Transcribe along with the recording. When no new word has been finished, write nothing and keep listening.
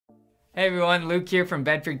Hey everyone, Luke here from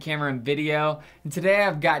Bedford Camera and Video, and today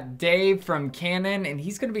I've got Dave from Canon, and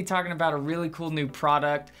he's going to be talking about a really cool new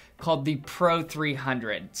product called the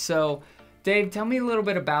PRO-300. So, Dave, tell me a little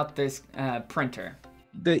bit about this printer.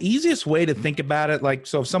 The easiest way to think about it,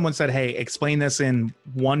 so if someone said, hey, explain this in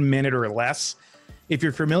 1 minute or less, if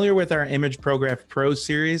you're familiar with our ImagePrograph Pro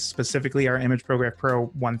series, specifically our ImagePrograph Pro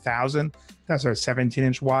 1000, that's our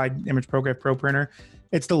 17-inch wide ImagePrograph Pro printer.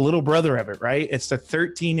 It's the little brother of it, right? It's the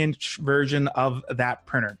 13-inch version of that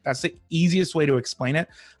printer. That's the easiest way to explain it.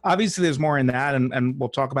 Obviously, there's more in that, and we'll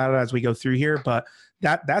talk about it as we go through here, but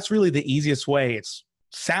that's really the easiest way. It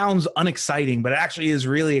sounds unexciting, but it actually is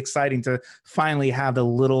really exciting to finally have the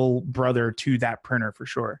little brother to that printer for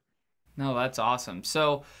sure. No, that's awesome.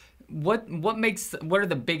 So what are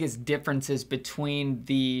the biggest differences between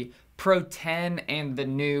the Pro 10 and the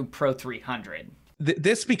new Pro 300?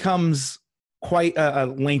 This becomes quite a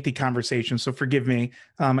lengthy conversation, so forgive me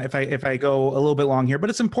if I go a little bit long here, but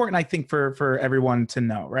it's important, I think, for everyone to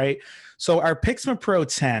know, right? So our Pixma Pro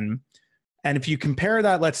 10, and if you compare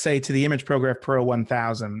that, let's say, to the ImagePrograph Pro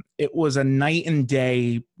 1000, it was a night and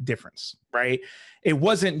day difference, right? It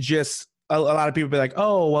wasn't just a lot of people be like,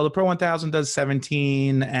 oh, well, the Pro 1000 does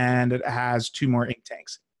 17 and it has 2 more ink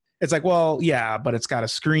tanks. It's like, well, yeah, but it's got a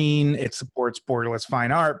screen. It supports borderless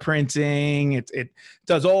fine art printing. It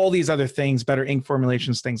does all these other things, better ink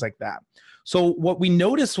formulations, things like that. So what we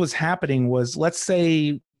noticed was happening was, let's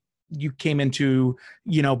say you came into,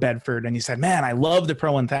 Bedford and you said, man, I love the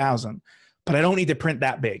Pro 1000, but I don't need to print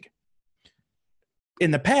that big.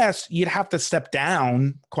 In the past, you'd have to step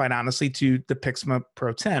down, quite honestly, to the Pixma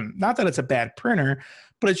Pro 10. Not that it's a bad printer,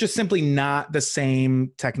 but it's just simply not the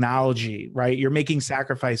same technology, right? You're making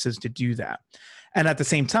sacrifices to do that. And at the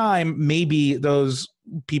same time, maybe those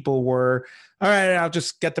people were, all right, I'll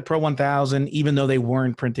just get the Pro 1000, even though they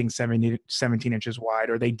weren't printing 17 inches wide,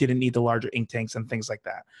 or they didn't need the larger ink tanks and things like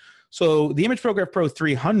that. So the ImagePrograph Pro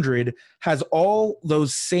 300 has all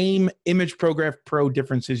those same ImagePrograph Pro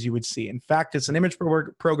differences you would see. In fact, it's an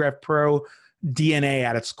ImagePrograph Pro DNA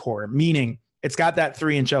at its core, meaning it's got that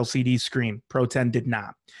 3-inch LCD screen. Pro 10 did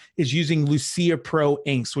not. It's using Lucia Pro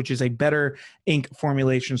inks, which is a better ink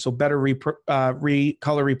formulation, so better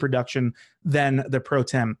color reproduction than the Pro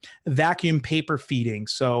 10. Vacuum paper feeding,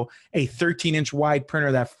 so a 13-inch wide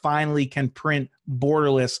printer that finally can print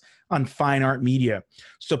borderless on fine art media.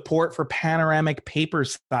 Support for panoramic paper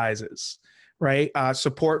sizes, right?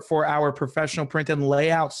 Support for our professional print and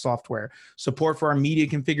layout software, support for our media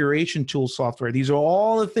configuration tool software. These are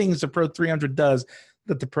all the things the Pro 300 does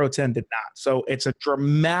that the Pro 10 did not. So it's a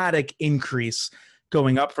dramatic increase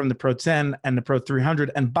going up from the Pro 10 and the Pro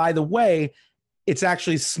 300. And by the way, it's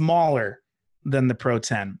actually smaller than the Pro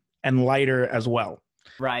 10 and lighter as well.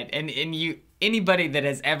 Right, and anybody that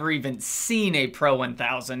has ever even seen a Pro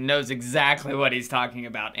 1000 knows exactly what he's talking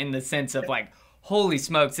about, in the sense of like, holy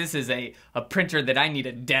smokes, this is a printer that I need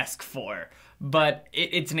a desk for. But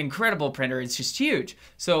it's an incredible printer. It's just huge.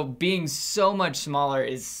 So being so much smaller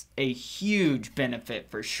is a huge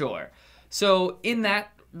benefit for sure. So in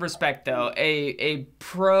that respect, though, a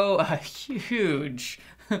huge,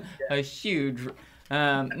 a huge.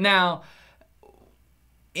 Now,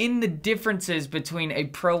 in the differences between a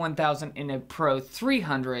Pro 1000 and a Pro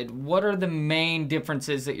 300, what are the main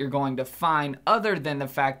differences that you're going to find, other than the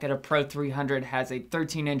fact that a Pro 300 has a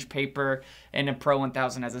 13-inch paper and a Pro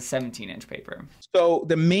 1000 has a 17-inch paper? So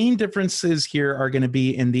the main differences here are going to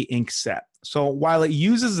be in the ink set. So while it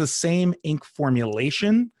uses the same ink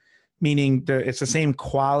formulation, meaning it's the same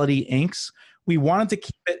quality inks, we wanted to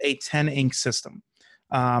keep it a 10-ink system.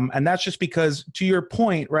 And that's just because, to your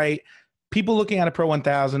point, right, people looking at a Pro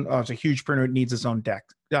 1000, oh, it's a huge printer, it needs its own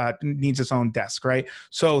desk, right?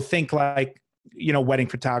 So think like, wedding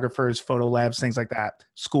photographers, photo labs, things like that,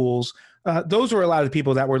 schools. Those were a lot of the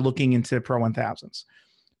people that were looking into Pro 1000s.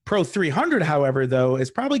 Pro 300, however, though, is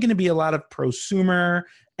probably going to be a lot of prosumer,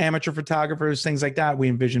 amateur photographers, things like that we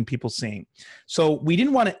envision people seeing. So we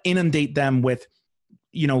didn't want to inundate them with,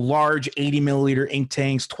 large 80 milliliter ink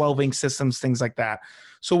tanks, 12 ink systems, things like that.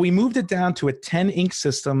 So we moved it down to a 10 ink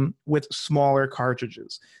system with smaller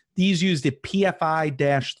cartridges. These use the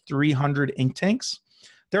PFI-300 ink tanks.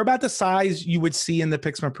 They're about the size you would see in the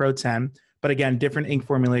Pixma Pro 10, but again, different ink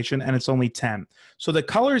formulation, and it's only 10. So the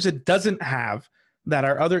colors it doesn't have that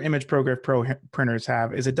our other ImagePrograph Pro printers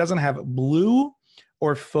have is it doesn't have blue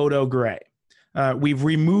or photo gray. We've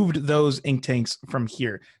removed those ink tanks from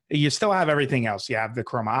here. You still have everything else. You have the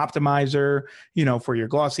chroma optimizer, for your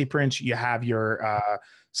glossy prints. You have your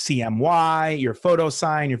CMY, your photo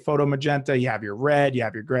sign, your photo magenta. You have your red, you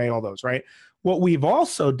have your gray, all those, right? What we've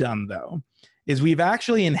also done, though, is we've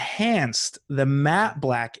actually enhanced the matte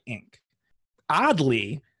black ink.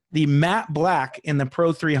 oddly, the matte black in the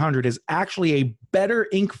Pro 300 is actually a better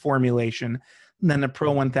ink formulation than the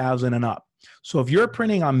Pro 1000 and up. So if you're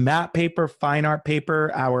printing on matte paper, fine art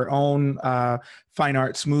paper, our own fine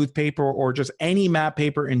art smooth paper, or just any matte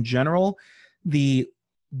paper in general, the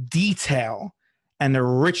detail and the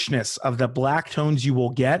richness of the black tones you will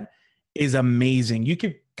get is amazing. You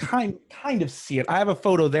can kind of see it. I have a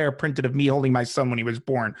photo there printed of me holding my son when he was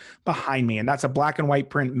born behind me, and that's a black and white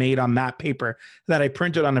print made on matte paper that I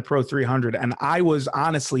printed on the Pro 300, and I was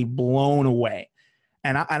honestly blown away.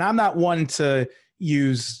 And I'm not one to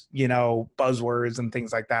use, you know, buzzwords and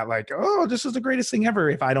things like that, like, oh, this is the greatest thing ever,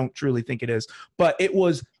 if I don't truly think it is. But it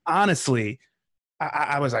was honestly,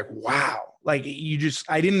 I was like, wow. Like,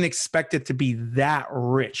 I didn't expect it to be that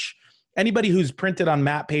rich. Anybody who's printed on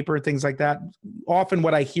matte paper, things like that, often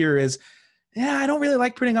what I hear is, yeah, I don't really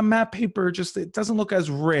like printing on matte paper. Just, it doesn't look as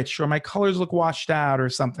rich, or my colors look washed out or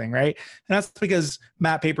something, right? And that's because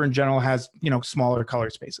matte paper in general has, you know, smaller color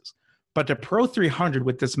spaces. But the Pro 300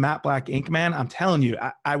 with this matte black ink, man, I'm telling you,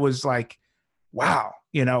 I was like, wow.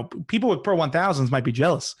 You know, people with Pro 1000s might be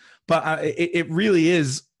jealous, but it really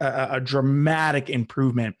is a dramatic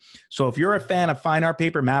improvement. So if you're a fan of fine art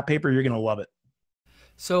paper, matte paper, you're going to love it.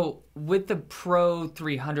 So with the Pro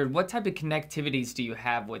 300, what type of connectivities do you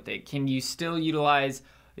have with it? Can you still utilize,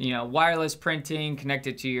 you know, wireless printing, connect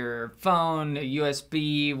it to your phone,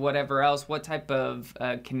 USB, whatever else? What type of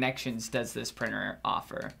connections does this printer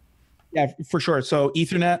offer? Yeah, for sure. So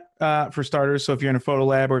Ethernet for starters. So if you're in a photo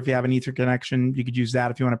lab, or if you have an Ether connection, you could use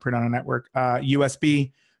that if you want to print on a network.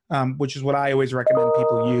 USB, which is what I always recommend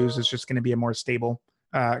people use. It's just going to be a more stable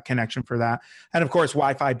connection for that. And of course,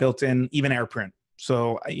 Wi-Fi built in, even AirPrint.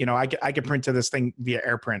 So, you know, I could print to this thing via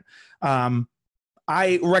AirPrint.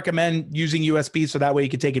 I recommend using USB, so that way you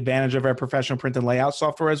can take advantage of our professional print and layout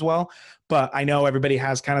software as well. But I know everybody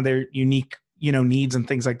has kind of their unique, you know, needs and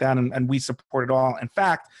things like that, and we support it all. In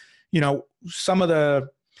fact, you know, some of the,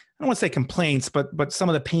 I don't want to say complaints, but some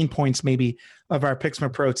of the pain points maybe of our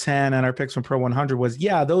Pixma Pro 10 and our Pixma Pro 100 was,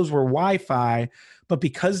 yeah, those were Wi-Fi, but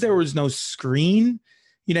because there was no screen,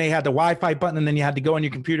 you know, you had the Wi-Fi button and then you had to go on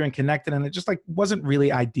your computer and connect it, and it just like wasn't really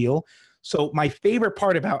ideal. So my favorite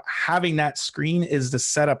part about having that screen is the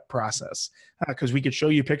setup process, because we could show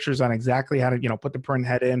you pictures on exactly how to, you know, put the print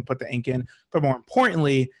head in, put the ink in, but more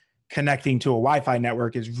importantly, connecting to a Wi-Fi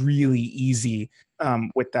network is really easy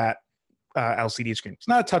with that LCD screen. It's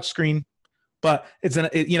not a touch screen, but it's an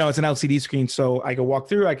LCD screen. So I can walk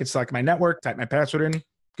through, I can select my network, type my password in,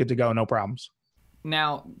 good to go, no problems.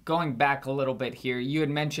 Now, going back a little bit here, you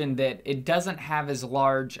had mentioned that it doesn't have as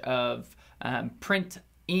large of print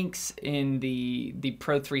inks in the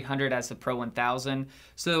Pro 300 as the Pro 1000.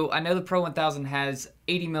 So I know the Pro 1000 has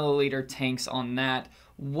 80 milliliter tanks on that.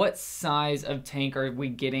 What size of tank are we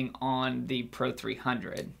getting on the Pro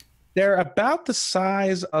 300? They're about the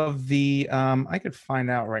size of the, I could find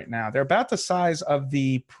out right now. They're about the size of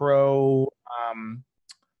the Pro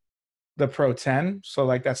 10. So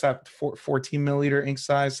like that's that 14 milliliter ink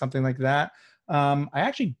size, something like that. I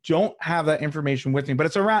actually don't have that information with me, but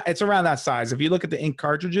it's around that size. If you look at the ink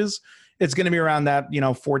cartridges, it's going to be around that, you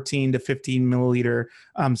know, 14 to 15 milliliter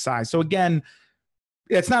size. So again,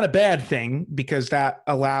 it's not a bad thing, because that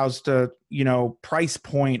allows the, you know, price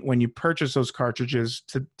point when you purchase those cartridges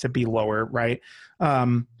to be lower, right?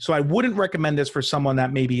 So I wouldn't recommend this for someone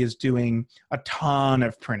that maybe is doing a ton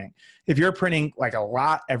of printing. If you're printing like a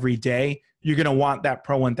lot every day, you're going to want that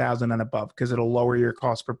Pro 1000 and above, because it'll lower your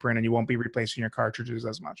cost per print and you won't be replacing your cartridges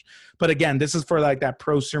as much. But again, this is for like that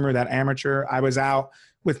prosumer, that amateur. I was out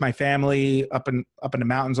with my family up in the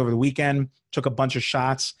mountains over the weekend, took a bunch of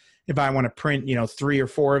shots. If I want to print, you know, 3 or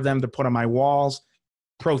 4 of them to put on my walls,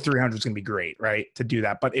 Pro 300 is going to be great, right, to do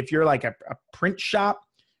that. But if you're like a print shop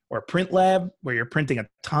or a print lab where you're printing a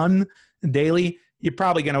ton daily, you're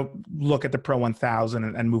probably going to look at the Pro 1000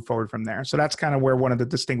 and move forward from there. So that's kind of where one of the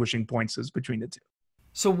distinguishing points is between the two.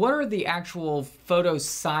 So what are the actual photo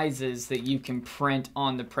sizes that you can print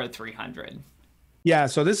on the Pro 300? Yeah,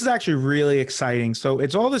 so this is actually really exciting. So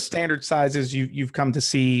it's all the standard sizes you've come to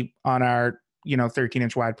see on our, you know,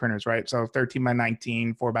 13-inch wide printers, right? So 13 by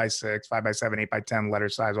 19, 4 by 6, 5 by 7, 8 by 10, letter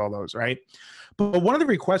size, all those, right? But one of the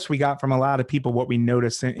requests we got from a lot of people, what we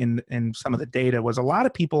noticed in some of the data, was a lot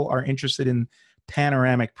of people are interested in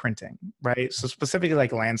panoramic printing, right? So specifically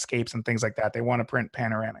like landscapes and things like that, they want to print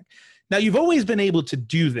panoramic. Now, you've always been able to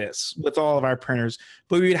do this with all of our printers,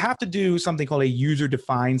 but we would have to do something called a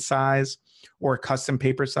user-defined size or a custom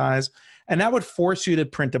paper size. And that would force you to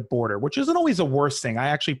print a border, which isn't always the worst thing. I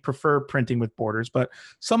actually prefer printing with borders, but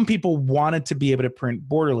some people wanted to be able to print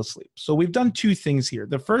borderlessly. So we've done 2 things here.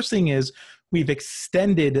 The first thing is we've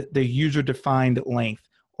extended the user-defined length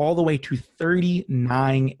all the way to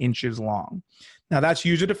 39 inches long. Now that's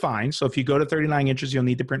user-defined, so if you go to 39 inches, you'll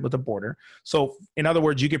need to print with a border. So in other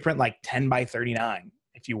words, you could print like 10 by 39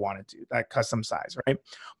 if you wanted to, that custom size, right?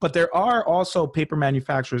 But there are also paper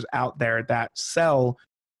manufacturers out there that sell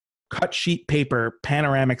cut sheet paper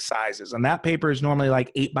panoramic sizes, and that paper is normally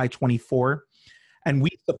like 8 by 24, and we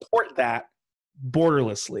support that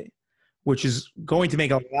borderlessly, which is going to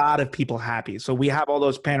make a lot of people happy. So we have all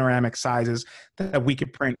those panoramic sizes that we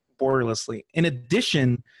could print borderlessly. In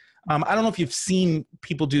addition, I don't know if you've seen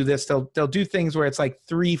people do this. They'll do things where it's like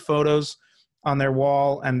 3 photos on their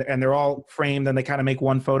wall and they're all framed and they kind of make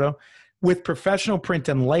one photo. With professional print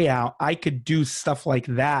and layout, I could do stuff like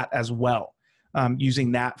that as well.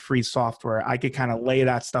 Using that free software, I could kind of lay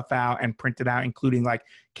that stuff out and print it out, including like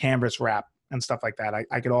canvas wrap and stuff like that.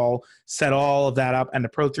 I could all set all of that up, and the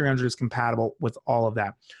Pro-300 is compatible with all of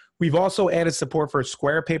that. We've also added support for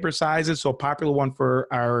square paper sizes. So a popular one for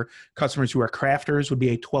our customers who are crafters would be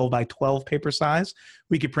a 12 by 12 paper size.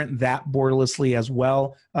 We could print that borderlessly as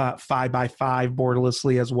well, 5 by 5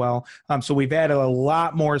 borderlessly as well. So we've added a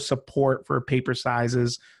lot more support for paper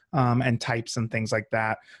sizes and types and things like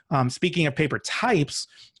that. Speaking of paper types,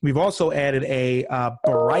 we've also added a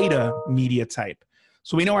Baryta media type.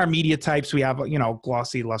 So we know our media types, we have,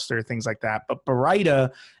 glossy, luster, things like that. But Baryta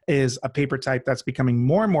is a paper type that's becoming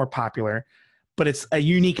more and more popular, but it's a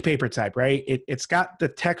unique paper type, right? It's got the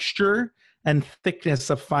texture and thickness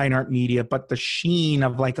of fine art media, but the sheen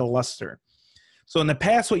of like a luster. So in the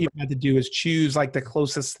past, what you've had to do is choose like the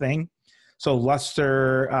closest thing. So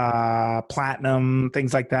luster, platinum,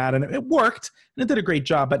 things like that. And it worked, and it did a great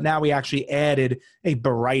job. But now we actually added a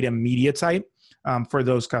Baryta media type for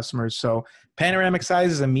those customers. So panoramic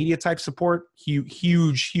sizes and media type support,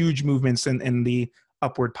 huge movements in the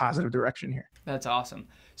upward positive direction here. That's awesome.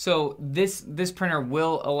 So this printer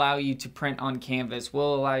will allow you to print on canvas,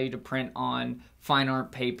 will allow you to print on fine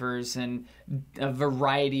art papers and a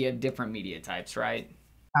variety of different media types, right?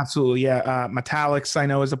 Absolutely, yeah. Metallics, I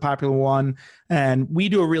know, is a popular one. And we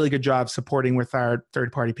do a really good job supporting with our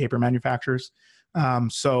third-party paper manufacturers.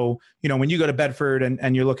 So, when you go to Bedford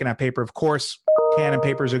and you're looking at paper, of course, Canon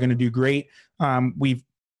papers are going to do great. We've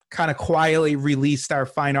kind of quietly released our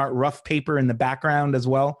fine art rough paper in the background as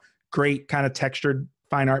well. Great kind of textured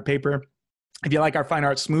fine art paper. If you like our fine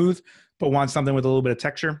art smooth, but want something with a little bit of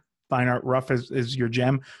texture, fine art rough is your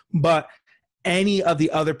gem. But any of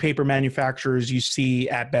the other paper manufacturers you see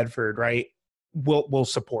at Bedford, right, will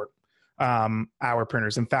support our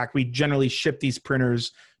printers. In fact, we generally ship these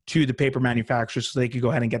printers to the paper manufacturers so they could go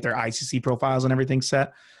ahead and get their ICC profiles and everything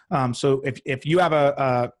set. So if you have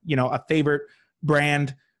a favorite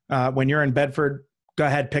brand when you're in Bedford, go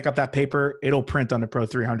ahead, pick up that paper. It'll print on the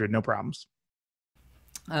Pro-300, no problems.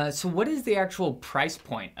 So what is the actual price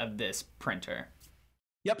point of this printer?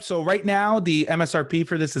 Yep. So right now the MSRP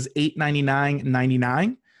for this is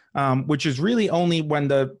 $899.99, which is really only when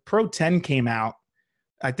the Pro 10 came out.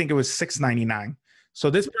 I think it was $699.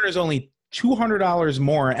 So this printer is only $200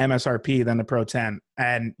 more MSRP than the Pro 10.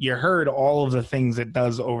 And you heard all of the things it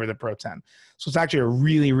does over the Pro 10. So it's actually a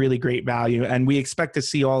really, really great value. And we expect to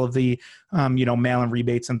see all of the, mail and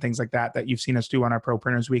rebates and things like that you've seen us do on our Pro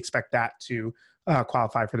printers. We expect that to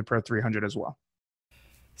qualify for the Pro-300 as well.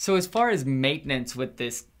 So as far as maintenance with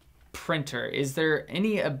this printer, is there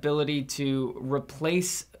any ability to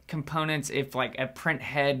replace components if like a print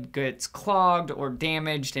head gets clogged or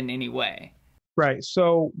damaged in any way? Right.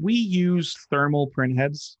 So we use thermal print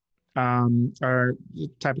heads, our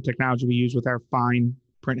type of technology we use with our fine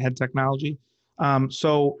print head technology.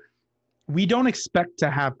 So we don't expect to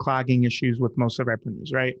have clogging issues with most of our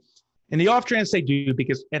printers, right? In the off chance they do,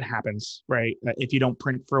 because it happens, right? If you don't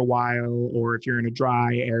print for a while, or if you're in a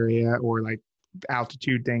dry area, or like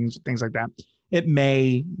altitude things like that, it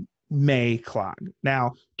may clog.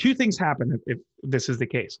 Now, 2 things happen if this is the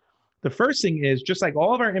case. The first thing is, just like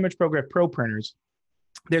all of our ImagePrograph Pro printers,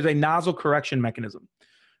 there's a nozzle correction mechanism.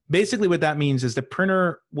 Basically what that means is the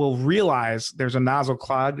printer will realize there's a nozzle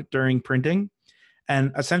clogged during printing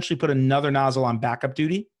and essentially put another nozzle on backup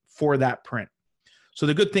duty for that print. So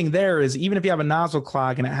the good thing there is, even if you have a nozzle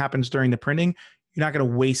clog and it happens during the printing, you're not going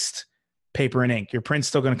to waste paper and ink. Your print's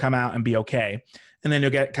still going to come out and be okay. And then you'll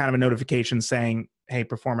get kind of a notification saying, hey,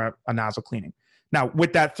 perform a nozzle cleaning. Now,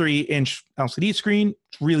 with that 3-inch LCD screen,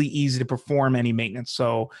 it's really easy to perform any maintenance.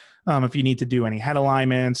 So if you need to do any head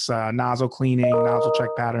alignments, nozzle cleaning, nozzle check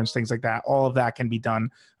patterns, things like that, all of that can be done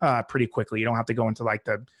pretty quickly. You don't have to go into like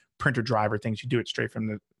the printer driver things. You do it straight from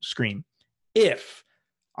the screen. If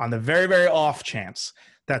on the very, very off chance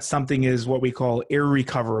that something is what we call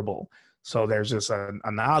irrecoverable, So there's just a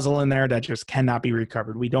nozzle in there that just cannot be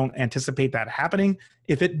recovered. We don't anticipate that happening.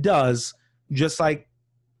 If it does, just like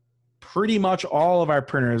pretty much all of our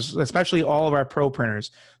printers, especially all of our Pro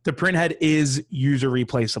printers, the print head is user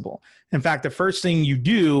replaceable. In fact, the first thing you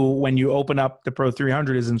do when you open up the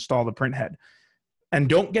PRO-300 is install the print head. And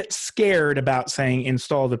don't get scared about saying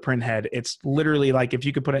install the print head. It's literally like if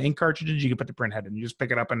you could put an ink cartridge, you could put the print head in. You just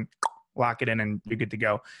pick it up and lock it in and you're good to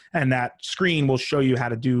go. And that screen will show you how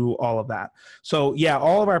to do all of that. So yeah,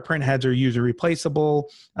 all of our print heads are user replaceable.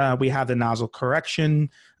 We have the nozzle correction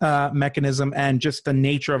mechanism, and just the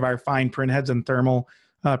nature of our fine print heads and thermal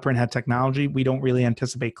print head technology, we don't really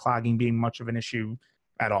anticipate clogging being much of an issue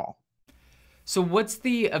at all. So what's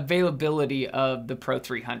the availability of the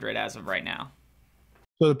PRO-300 as of right now?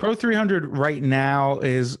 So the PRO-300 right now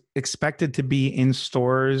is expected to be in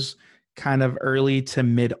stores kind of early to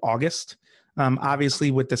mid-August.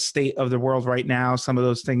 Obviously, with the state of the world right now, some of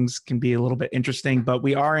those things can be a little bit interesting, but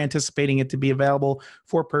we are anticipating it to be available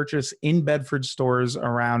for purchase in Bedford stores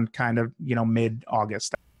around kind of,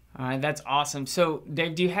 mid-August. All right, that's awesome. So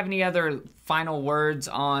Dave, do you have any other final words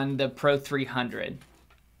on the PRO-300?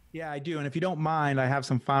 Yeah, I do. And if you don't mind, I have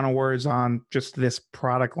some final words on just this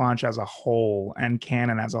product launch as a whole and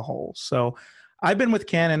Canon as a whole. So I've been with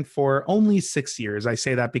Canon for only 6 years. I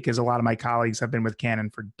say that because a lot of my colleagues have been with Canon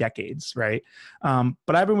for decades, right?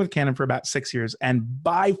 But I've been with Canon for about 6 years. And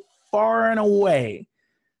by far and away,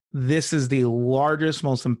 this is the largest,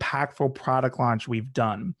 most impactful product launch we've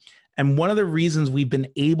done. And one of the reasons we've been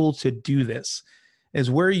able to do this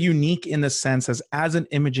is we're unique in the sense as an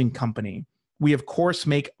imaging company, we, of course,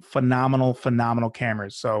 make phenomenal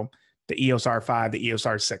cameras. So the EOS R5, the EOS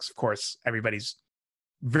R6, of course, everybody's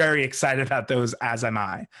very excited about those, as am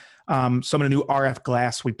I. Some of the new RF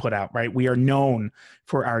glass we put out, right? We are known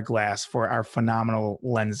for our glass, for our phenomenal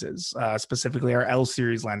lenses, specifically our L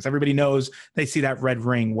series lens. Everybody knows, they see that red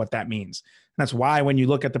ring, what that means. And that's why when you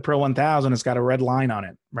look at the PRO-1000, it's got a red line on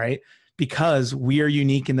it, right? Because we are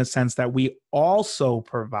unique in the sense that we also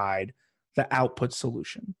provide the output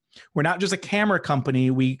solution. We're not just a camera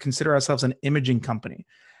company, we consider ourselves an imaging company.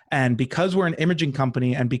 And because we're an imaging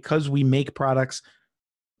company and because we make products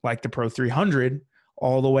like the PRO-300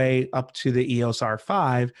 all the way up to the EOS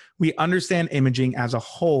R5, we understand imaging as a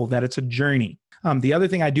whole, that it's a journey. The other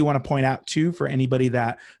thing I do want to point out too, for anybody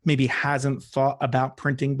that maybe hasn't thought about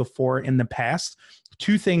printing before in the past,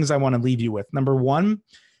 two things I want to leave you with. Number one,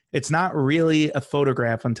 it's not really a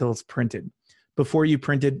photograph until it's printed. Before you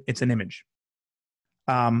print it, it's an image.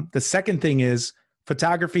 The second thing is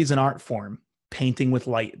photography is an art form. Painting with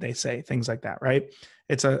light, they say, things like that, right?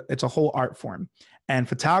 It's a whole art form. And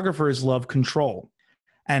photographers love control.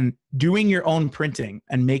 And doing your own printing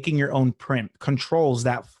and making your own print controls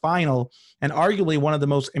that final and arguably one of the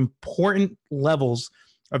most important levels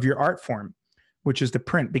of your art form, which is the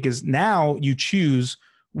print, because now you choose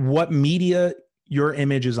what media your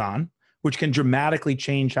image is on, which can dramatically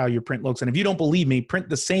change how your print looks. And if you don't believe me, print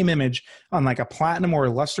the same image on like a platinum or a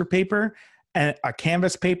luster paper, and a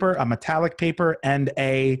canvas paper, a metallic paper, and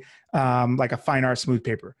a like a fine art smooth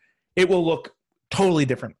paper. It will look totally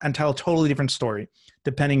different and tell a totally different story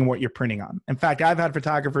depending on what you're printing on. In fact, I've had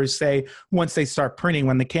photographers say once they start printing,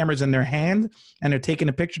 when the camera's in their hand and they're taking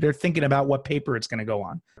a picture, they're thinking about what paper it's going to go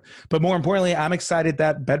on. But more importantly, I'm excited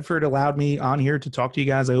that Bedford allowed me on here to talk to you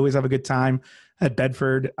guys. I always have a good time at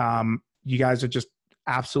Bedford. You guys are just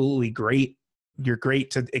absolutely great. You're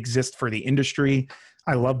great to exist for the industry.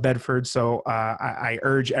 I love Bedford. So I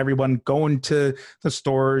urge everyone, go into the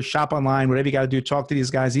stores, shop online, whatever you got to do, talk to these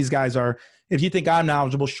guys. These guys are, if you think I'm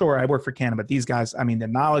knowledgeable, sure, I work for Canon, but these guys, I mean, the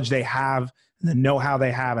knowledge they have, and the know-how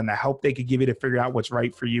they have, and the help they could give you to figure out what's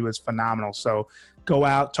right for you is phenomenal. So go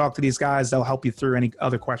out, talk to these guys. They'll help you through any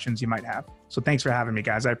other questions you might have. So thanks for having me,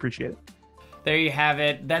 guys. I appreciate it. There you have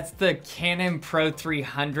it. That's the Canon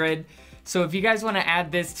PRO-300. So if you guys want to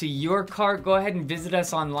add this to your cart, go ahead and visit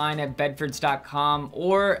us online at bedfords.com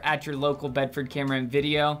or at your local Bedford Camera and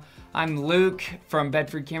Video. I'm Luke from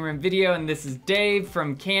Bedford Camera and Video, and this is Dave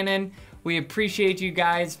from Canon. We appreciate you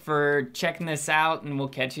guys for checking this out, and we'll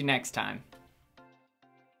catch you next time.